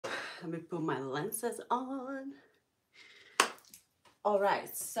Let me put my lenses on. All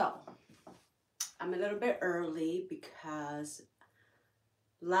right, so I'm a little bit early because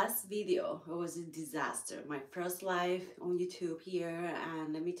last video it was a disaster. My first live on YouTube here,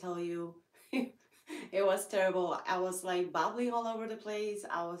 and let me tell you, it was terrible. I was like babbling all over the place.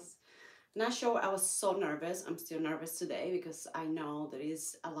 I was not sure. I was so nervous. I'm still nervous today because I know there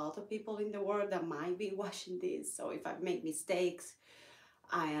is a lot of people in the world that might be watching this. So if I make mistakes,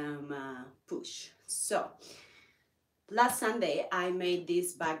 I am pushed. So last Sunday, I made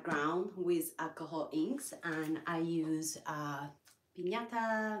this background with alcohol inks, and I use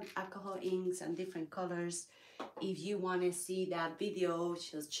piñata alcohol inks and different colors. If you want to see that video,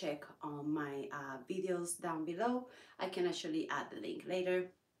 just check on my videos down below. I can actually add the link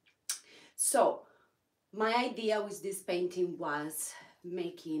later. So my idea with this painting was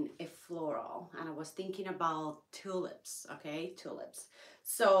making a floral, and I was thinking about tulips, okay, tulips.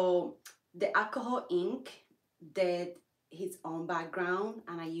 So the alcohol ink did his own background,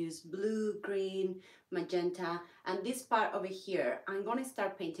 and I used blue, green, magenta, and this part over here, I'm gonna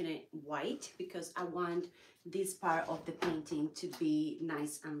start painting it white because I want this part of the painting to be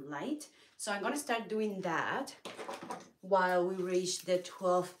nice and light. So I'm gonna start doing that while we reach the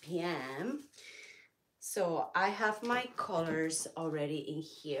 12 p.m. So I have my colors already in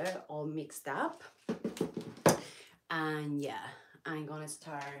here all mixed up, and yeah, I'm gonna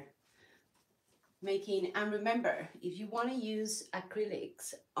start making. And remember, if you want to use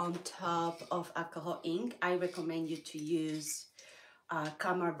acrylics on top of alcohol ink, I recommend you to use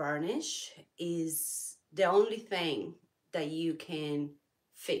camera varnish. Is the only thing that you can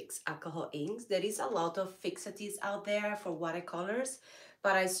fix alcohol inks. There is a lot of fixatives out there for watercolors,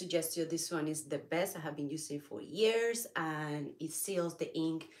 but I suggest you this one is the best. I have been using it for years, and it seals the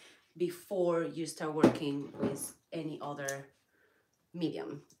ink before you start working with any other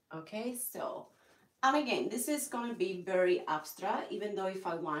medium. Okay, so, and again, this is gonna be very abstract, even though if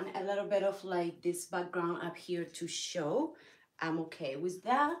I want a little bit of like this background up here to show, I'm okay with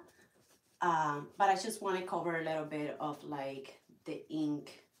that. But I just want to cover a little bit of like the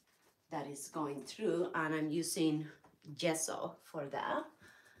ink that is going through, and I'm using gesso for that.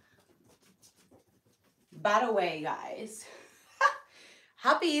 By the way, guys,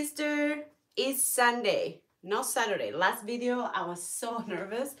 happy Easter. It's Sunday, not Saturday. Last video, I was so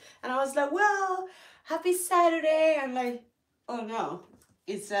nervous, and I was like, well, happy Saturday. I'm like, oh no,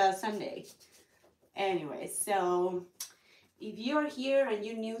 it's Sunday. Anyway, so if you're here and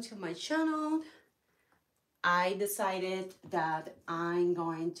you're new to my channel, I decided that I'm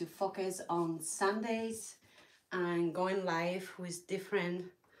going to focus on Sundays and going live with different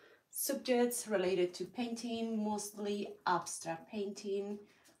subjects related to painting, mostly abstract painting.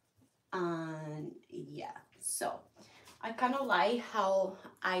 And yeah, so I kind of like how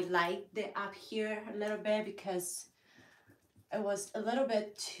I like the up here a little bit because it was a little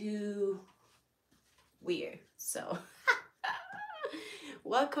bit too weird. So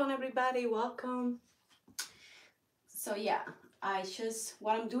welcome everybody, welcome. So yeah,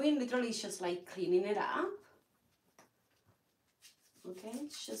 what I'm doing literally is just like cleaning it up. Okay,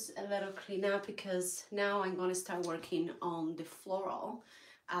 it's just a little clean up because now I'm gonna start working on the floral.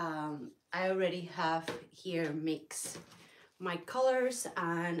 I already have here mixed my colors,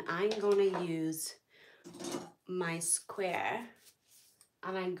 and I'm gonna use my square,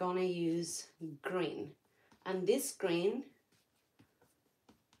 and I'm gonna use green. And this green,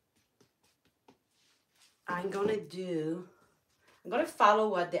 I'm gonna follow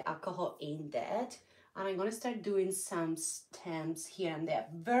what the alcohol ink did, and I'm gonna start doing some stems here and there.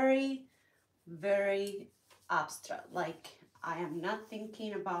 Very, very abstract. Like I am not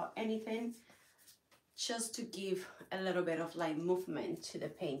thinking about anything, just to give a little bit of like movement to the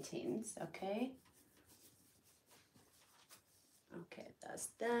paintings, okay? Okay, that's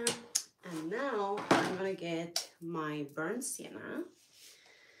done. And now I'm gonna get my burnt sienna,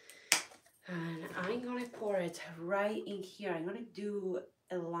 and I'm gonna pour it right in here. I'm gonna do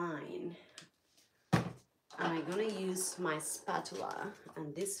a line, and I'm gonna use my spatula,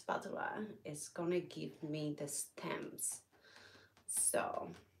 and this spatula is gonna give me the stems.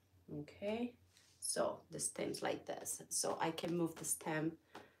 So, okay, so the stems like this. So I can move the stem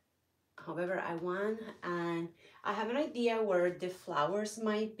however I want, and I have an idea where the flowers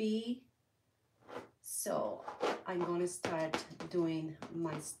might be. So I'm gonna start doing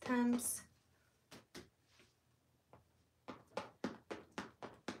my stems.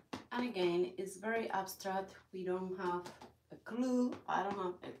 And again, it's very abstract. We don't have a clue. I don't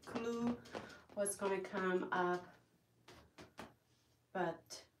have a clue what's gonna come up,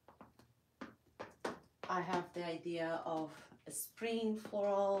 but I have the idea of spring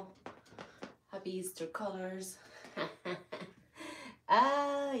floral, happy Easter colors.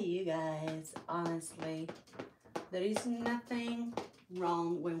 Ah, you guys, honestly, there is nothing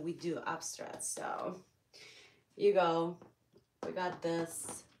wrong when we do abstract. So you go, we got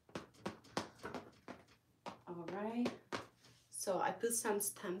this. All right, so I put some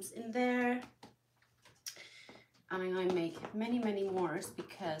stamps in there, and I'm gonna make many more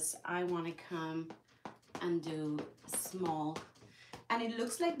because I want to come and do small, and it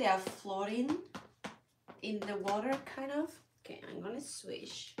looks like they are floating in the water kind of. Okay, I'm gonna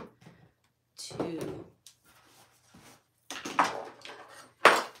switch to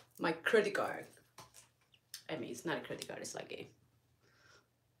my credit card. I mean, it's not a credit card, it's like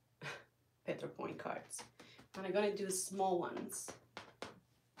a Petro Point cards. And I'm gonna do small ones.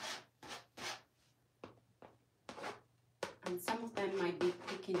 And some of them might be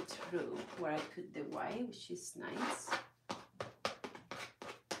peeking through where I put the white, which is nice.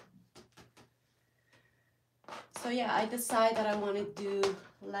 So yeah, I decided that I want to do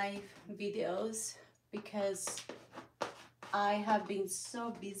live videos because I have been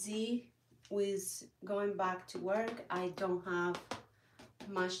so busy with going back to work. I don't have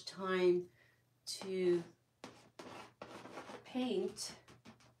much time to paint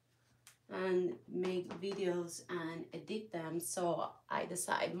and make videos and edit them, so I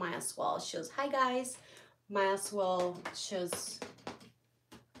decide might as well just, hi guys, might as well just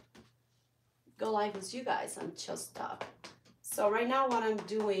go live with you guys and just talk. So right now what I'm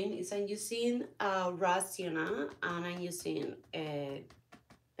doing is I'm using raw sienna and I'm using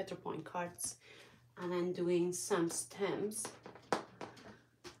Petro Point cards, and I'm doing some stems.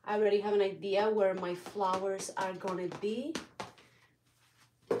 I already have an idea where my flowers are gonna be.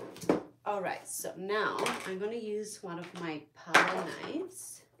 All right, so now I'm gonna use one of my palette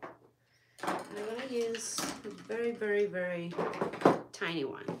knives. I'm gonna use a very tiny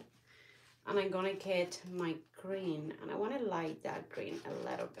one. And I'm gonna get my green, and I wanna light that green a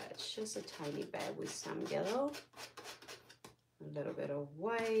little bit, just a tiny bit with some yellow, a little bit of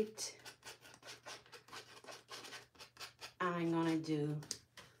white. And I'm gonna do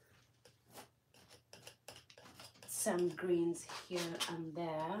some greens here and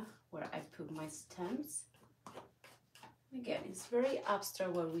there where I put my stems. Again, it's very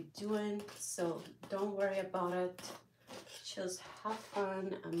abstract what we're doing, so don't worry about it. Just have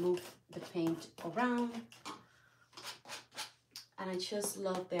fun and move the paint around. And I just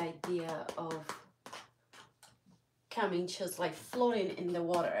love the idea of coming just like floating in the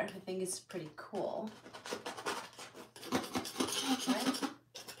water. I think it's pretty cool. Okay.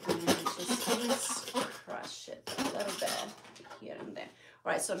 And then just crush it a little bit here and there.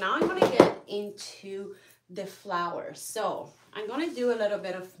 All right, so now I'm gonna get into the flowers. So I'm gonna do a little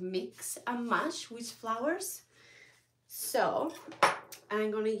bit of mix and match with flowers. So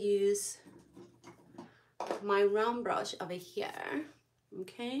I'm gonna use my round brush over here,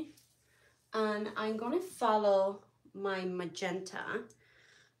 okay? And I'm gonna follow my magenta,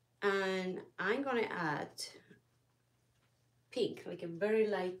 and I'm gonna add pink, like a very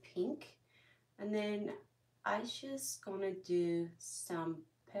light pink. And then I just gonna do some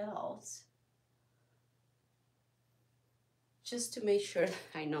petals just to make sure that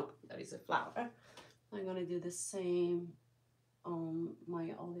I know that is a flower. I'm gonna do the same on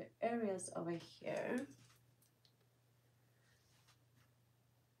my other areas over here.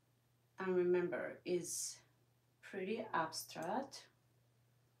 And remember, it's pretty abstract,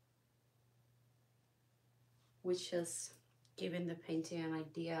 which is giving the painting an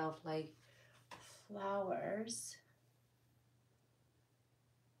idea of like flowers.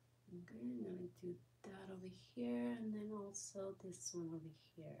 Okay, I'm gonna do that over here, and then also this one over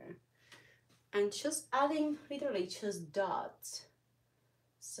here. And just adding literally just dots.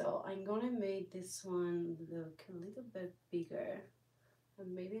 So I'm gonna make this one look a little bit bigger.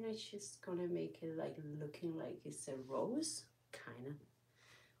 And maybe I'm just gonna make it like looking like it's a rose, kind of.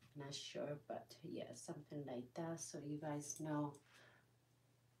 Not sure, but yeah, something like that, so you guys know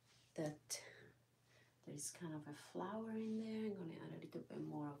that there's kind of a flower in there. I'm gonna add a little bit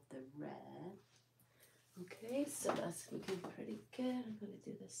more of the red. Okay, so that's looking pretty good. I'm gonna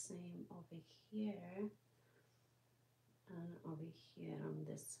do the same over here and over here on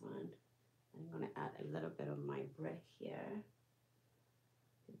this one. I'm gonna add a little bit of my red here.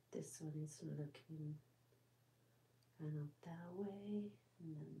 This one is looking kind of that way,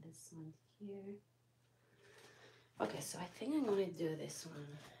 and then this one here. Okay, so I think I'm gonna do this one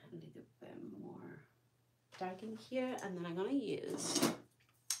a little bit more dark in here, and then I'm gonna use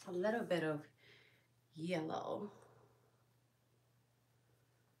a little bit of yellow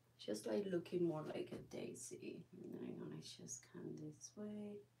just like looking more like a daisy. And then I'm gonna just come this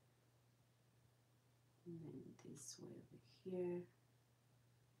way, and then this way over here.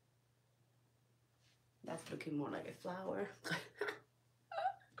 That's looking more like a flower.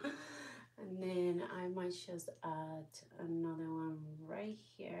 And then I might just add another one right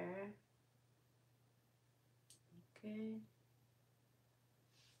here. Okay.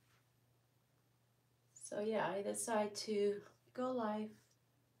 So yeah, I decided to go live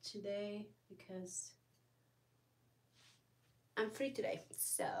today because I'm free today.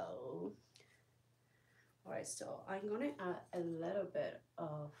 So, all right, so I'm gonna add a little bit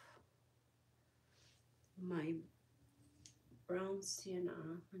of my brown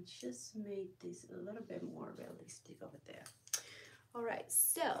sienna and just make this a little bit more realistic over there. All right,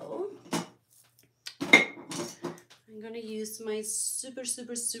 so I'm gonna use my super,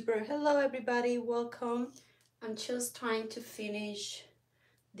 hello everybody, welcome. I'm just trying to finish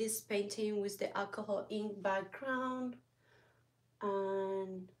this painting with the alcohol ink background,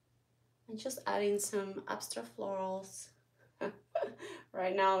 and I'm just adding some abstract florals.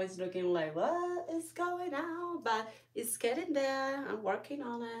 Right now it's looking like what is going on, but it's getting there. I'm working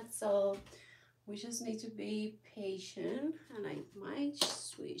on it, so we just need to be patient. And I might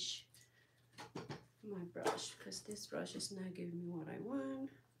switch my brush because this brush is not giving me what I want.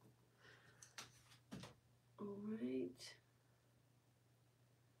 All right.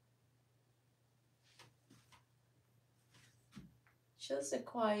 Just a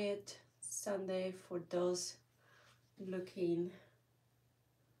quiet Sunday for those looking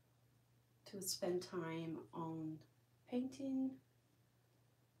to spend time on painting.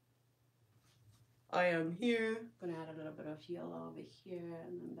 I am here. I'm gonna add a little bit of yellow over here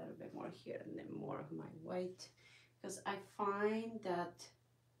and a little bit more here, and then more of my white, because I find that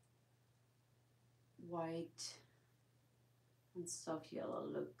white and soft yellow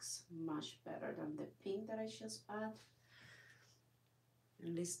looks much better than the pink that I just add.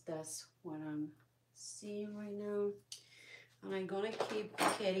 At least that's what I'm seeing right now. And I'm gonna keep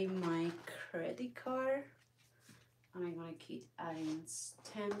getting my credit card, and I'm gonna keep adding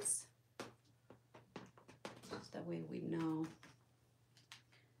stamps, so that way we know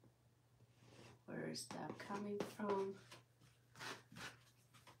where is that coming from.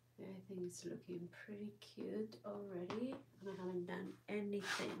 I think it's looking pretty cute already, and I haven't done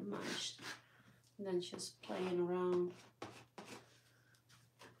anything much than just playing around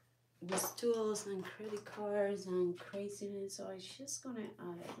with tools and credit cards and craziness. So I'm just gonna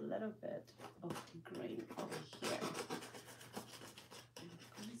add a little bit of green over here.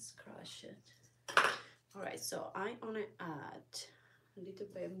 Let's crush it. All right, so I'm gonna add a little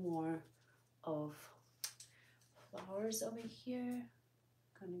bit more of flowers over here.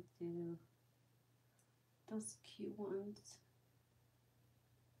 Gonna do those cute ones.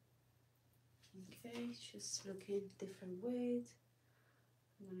 Okay, just looking different ways.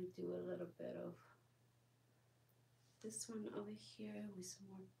 I'm gonna do a little bit of this one over here with some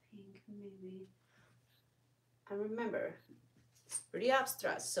more pink maybe. And remember, it's pretty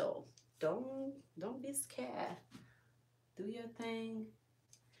abstract, so don't be scared. Do your thing,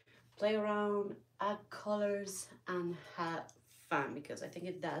 play around, add colors, and have fun, because I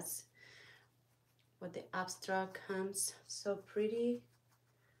think that's what the abstract comes so pretty,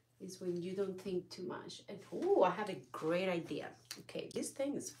 is when you don't think too much. And oh, I have a great idea. Okay, this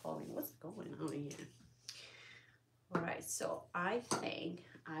thing is falling. What's going on here? All right, so I think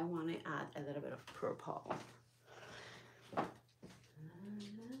I want to add a little bit of purple.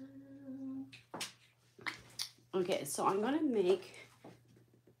 Okay, so I'm gonna make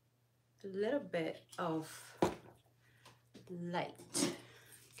a little bit of light,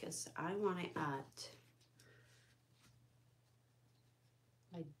 because I want to add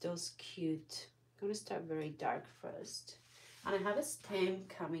like those cute. I'm gonna start very dark first, and I have a stem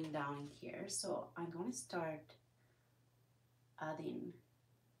coming down here, so I'm gonna start adding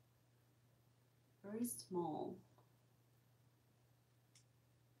very small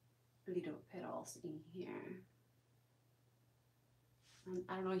little petals in here. And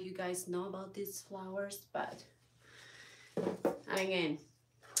I don't know if you guys know about these flowers, but, and again,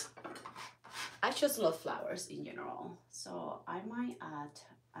 I just love flowers in general, so I might add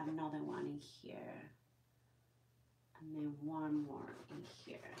another one in here, and then one more in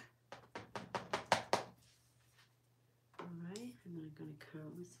here. All right, and then I'm gonna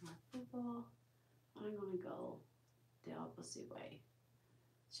come with my purple, and I'm gonna go the opposite way,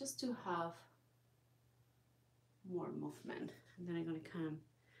 just to have more movement. And then I'm gonna come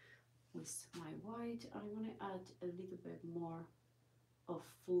with my white, and I'm gonna add a little bit more of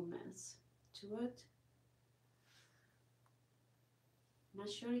fullness to it. I'm not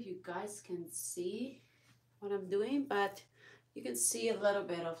sure if you guys can see what I'm doing, but you can see a little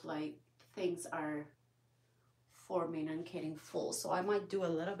bit of like things are forming and getting full. So I might do a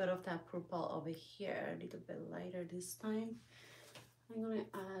little bit of that purple over here, a little bit lighter this time. I'm gonna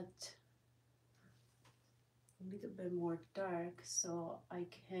add a little bit more dark so I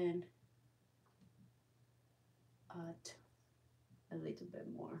can add a little bit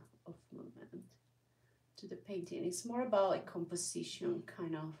more of movement to the painting. It's more about like composition,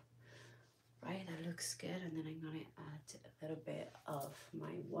 kind of, right? That looks good. And then I'm gonna add a little bit of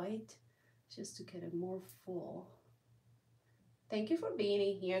my white just to get it more full. Thank you for being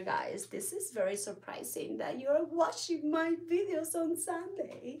in here, guys. This is very surprising that you're watching my videos on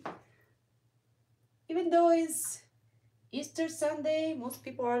Sunday. Even though it's Easter Sunday, most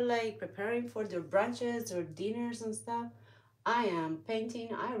people are like preparing for their brunches or dinners and stuff. I am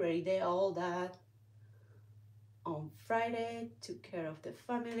painting. I already did all that on Friday, took care of the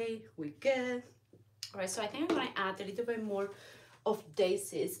family, we good. All right, so I think I'm gonna add a little bit more of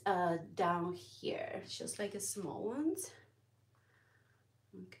daisies down here, just like a small ones.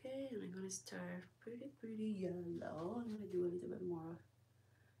 Okay, and I'm gonna start pretty yellow. I'm gonna do a little bit more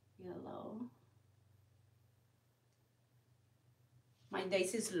yellow. My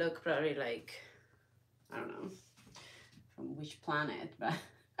daisies look probably like, I don't know from which planet, but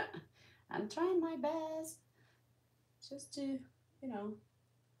I'm trying my best just to, you know,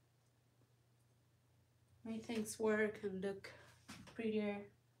 make things work and look prettier.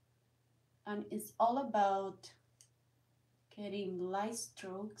 And it's all about getting light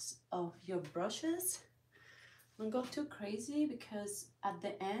strokes of your brushes. Don't go too crazy because at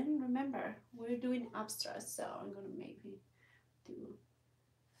the end, remember, we're doing abstract, so I'm gonna maybe do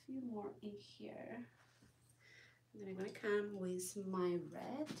a few more in here. And then I'm gonna come with my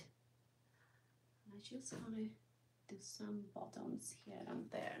red. I just wanna do some bottoms here and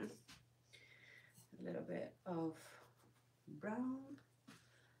there. A little bit of brown,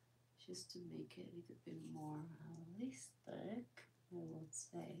 just to make it a little bit more realistic, I would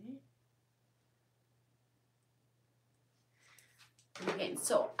say. Again,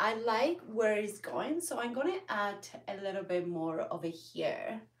 so I like where it's going, so I'm gonna add a little bit more over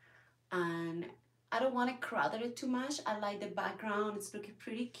here, and I don't want to crowd it too much. I like the background, it's looking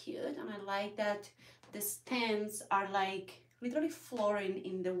pretty cute, and I like that the stems are like literally floating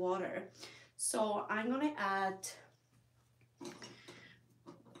in the water. So I'm gonna add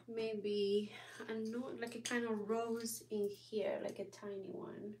maybe a note, like a kind of rose in here, like a tiny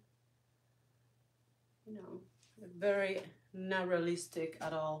one. You know, very not realistic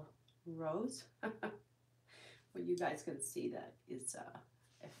at all rose. But you guys can see that it's a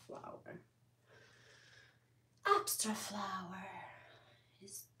flower. Abstract flower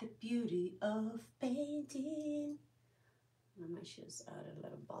is the beauty of painting. I might just add a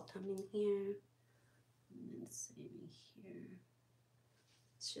little bottom in here, and then same in here.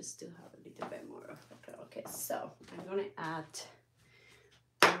 It's just to have a little bit more of it. Okay, so I'm gonna add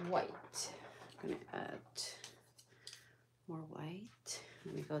white. I'm gonna add more white.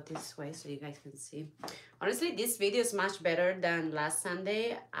 Let me go this way so you guys can see. Honestly, this video is much better than last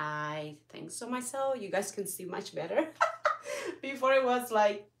Sunday. I think so myself. You guys can see much better. Before it was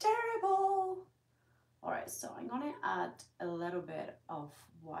like terrible. All right, so I'm gonna add a little bit of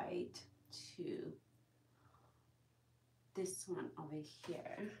white to this one over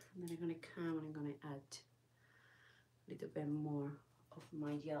here. And then I'm gonna come and I'm gonna add a little bit more of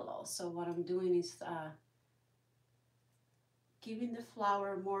my yellow. So what I'm doing is giving the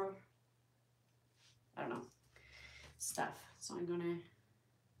flower more, I don't know, stuff. So I'm gonna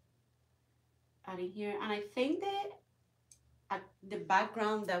add in here. And I think that the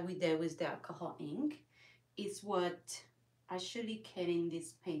background that we did with the alcohol ink is what actually getting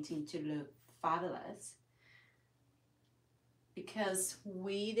this painting to look fabulous, because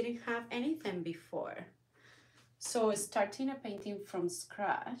we didn't have anything before. So starting a painting from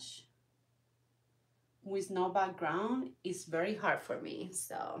scratch with no background is very hard for me.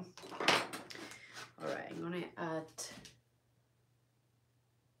 So, all right, I'm gonna add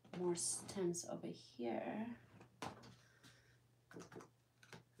more stems over here.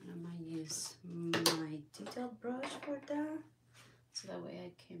 And I might use my detail brush for that, so that way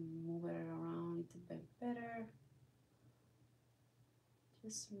I can move it around a little bit better.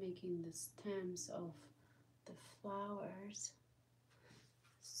 Just making the stems of the flowers,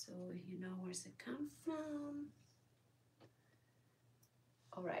 so you know where's it come from.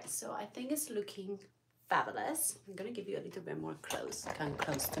 All right, so I think it's looking fabulous. I'm gonna give you a little bit more close. Come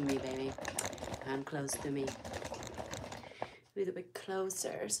close to me, baby. Come close to me. a little bit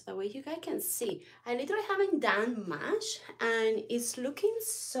closer so that way you guys can see. I literally haven't done much and it's looking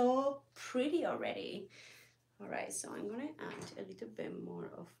so pretty already. All right, so I'm gonna add a little bit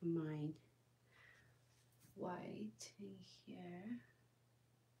more of my white in here.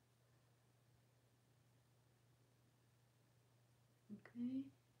 Okay.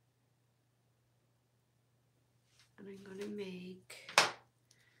 And I'm gonna make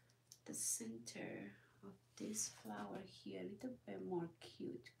the center of this flower here a little bit more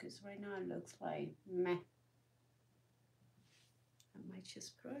cute because right now it looks like meh. I might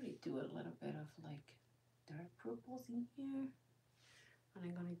just probably do a little bit of like dark purples in here. And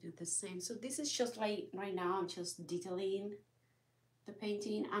I'm gonna do the same. So this is just like right now I'm just detailing the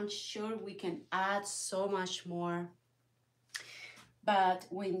painting. I'm sure we can add so much more, but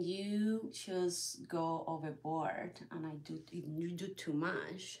when you just go overboard and you do too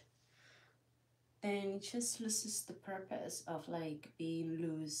much, then it just loses the purpose of like being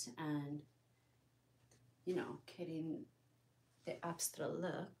loose and, you know, getting the abstract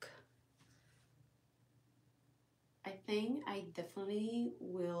look. I think I definitely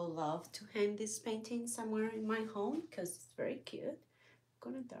will love to hang this painting somewhere in my home because it's very cute.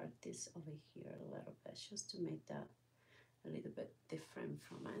 I'm gonna dark this over here a little bit just to make that a little bit different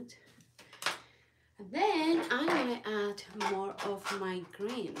from it. And then I'm gonna add more of my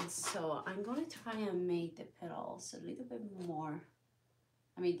greens. So I'm gonna try and make the petals a little bit more,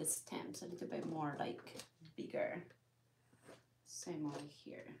 I mean the stems a little bit more like bigger. Same over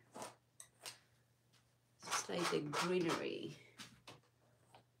here. It's like the greenery.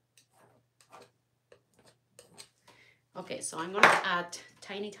 Okay, so I'm gonna add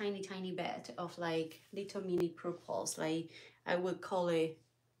tiny bit of like little mini purples, like I would call it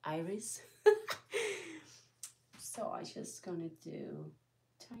iris. So I just gonna do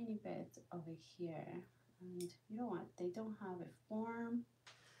tiny bit over here, and you know what? They don't have a form.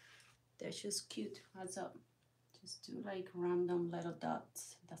 They're just cute. What's up? Just do like random little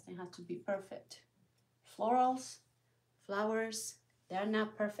dots. It doesn't have to be perfect. Florals, flowers, they're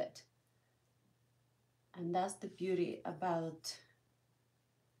not perfect. And that's the beauty about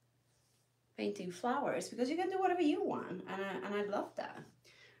painting flowers, because you can do whatever you want, and I love that.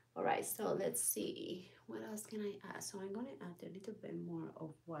 All right, so let's see, what else can I add? So I'm gonna add a little bit more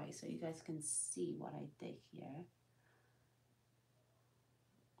of white so you guys can see what I did here.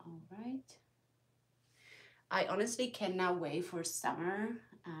 All right. I honestly cannot wait for summer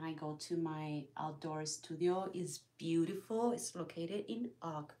and I go to my outdoor studio. It's beautiful. It's located in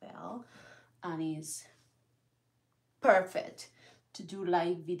Oakville and it's perfect to do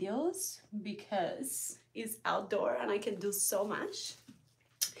live videos because it's outdoor and I can do so much.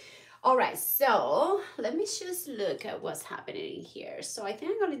 All right, so let me just look at what's happening here. So I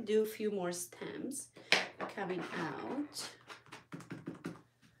think I'm gonna do a few more stems coming out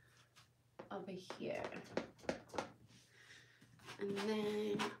over here. And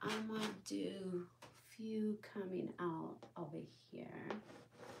then I'm gonna do a few coming out over here.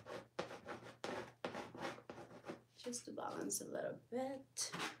 Just to balance a little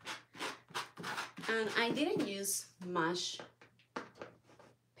bit. And I didn't use much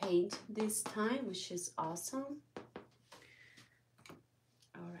paint this time, which is awesome.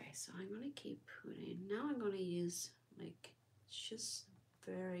 All right, so I'm gonna keep putting, now I'm gonna use like just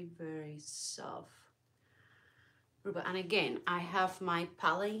very soft rubber. And again, I have my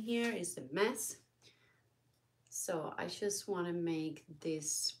palette here, it's a mess. So I just wanna make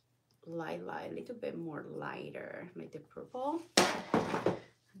this light, a little bit more lighter, like the purple.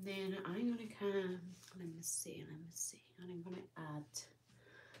 And then I'm gonna kind of, let me see, and I'm gonna add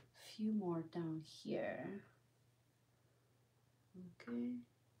a few more down here. Okay.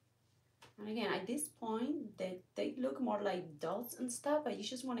 And again, at this point, they look more like dots and stuff, but you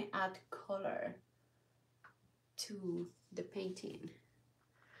just want to add color to the painting.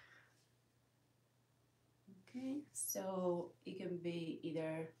 Okay, so it can be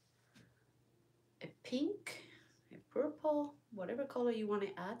either a pink, a purple, whatever color you want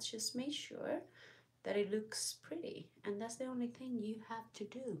to add, just make sure that it looks pretty. And that's the only thing you have to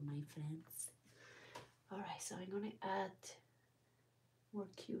do, my friends. All right, so I'm gonna add more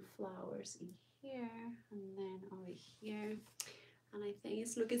cute flowers in here and then over here. And I think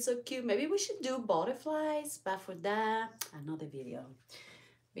it's looking so cute. Maybe we should do butterflies, but for that, another video.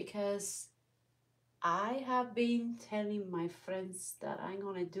 Because I have been telling my friends that I'm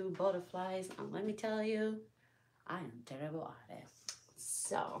gonna do butterflies, and let me tell you, I am terrible at it.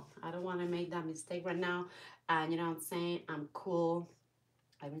 So I don't wanna make that mistake right now. And you know what I'm saying? I'm cool.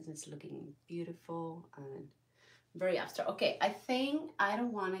 Everything's looking beautiful and very abstract. Okay, I think I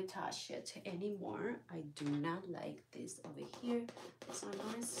don't want to touch it anymore. I do not like this over here, so I'm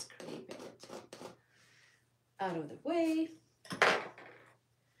going to scrape it out of the way.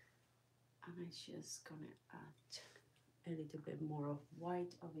 And I'm just going to add a little bit more of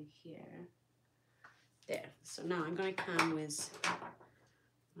white over here. There. So now I'm going to come with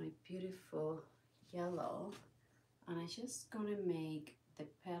my beautiful yellow, and I'm just going to make the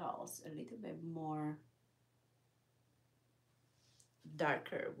petals a little bit more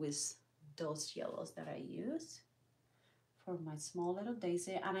darker with those yellows that I use for my small little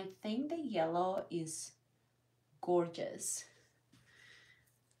daisy. And I think the yellow is gorgeous.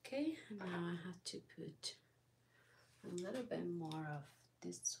 Okay, and now I have to put a little bit more of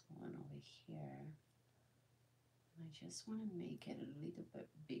this one over here. I just want to make it a little bit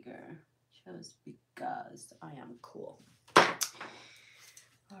bigger just because I am cool.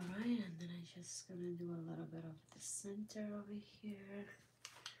 All right, and then I'm just gonna do a little bit of the center over here.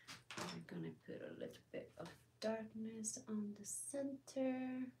 I'm gonna put a little bit of darkness on the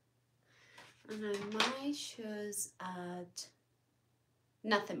center, and I might just add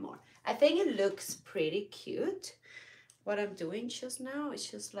nothing more. I think it looks pretty cute. What I'm doing just now is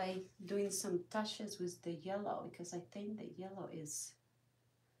just like doing some touches with the yellow, because I think the yellow is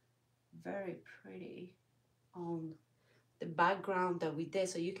very pretty on the background that we did.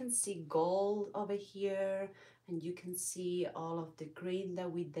 So you can see gold over here, and you can see all of the green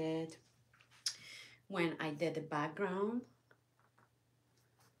that we did when I did the background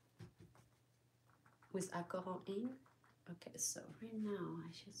with alcohol ink. Okay, so right now I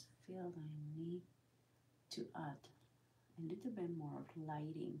just feel that I need to add a little bit more of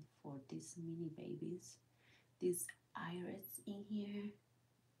lighting for these mini babies, these iris in here.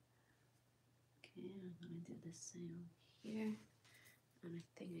 Okay, I'm gonna do the same here, and I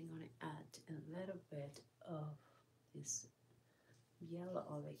think I'm gonna add a little bit of this yellow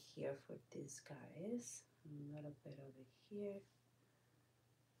over here for these guys, a little bit over here.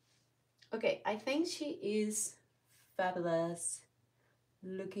 Okay, I think she is fabulous,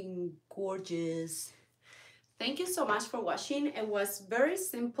 looking gorgeous. Thank you so much for watching. It was very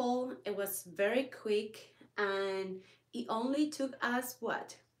simple, it was very quick, and it only took us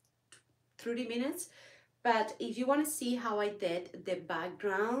what, 30 minutes? But if you want to see how I did the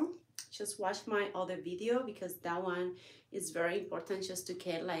background, just watch my other video, because that one is very important, just to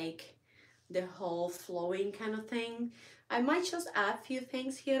get like the whole flowing kind of thing. I might just add a few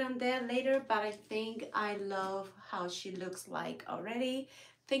things here and there later, but I think I love how she looks like already.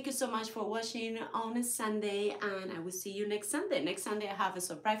 Thank you so much for watching on a Sunday, and I will see you next Sunday. Next Sunday I have a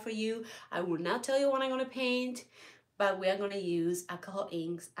surprise for you. I will not tell you what I'm going to paint, but we are going to use alcohol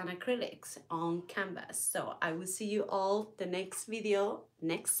inks and acrylics on canvas. So I will see you all the next video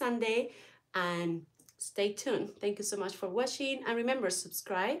next Sunday, and stay tuned. Thank you so much for watching, and remember,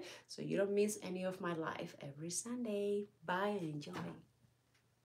 subscribe so you don't miss any of my live every Sunday. Bye and enjoy.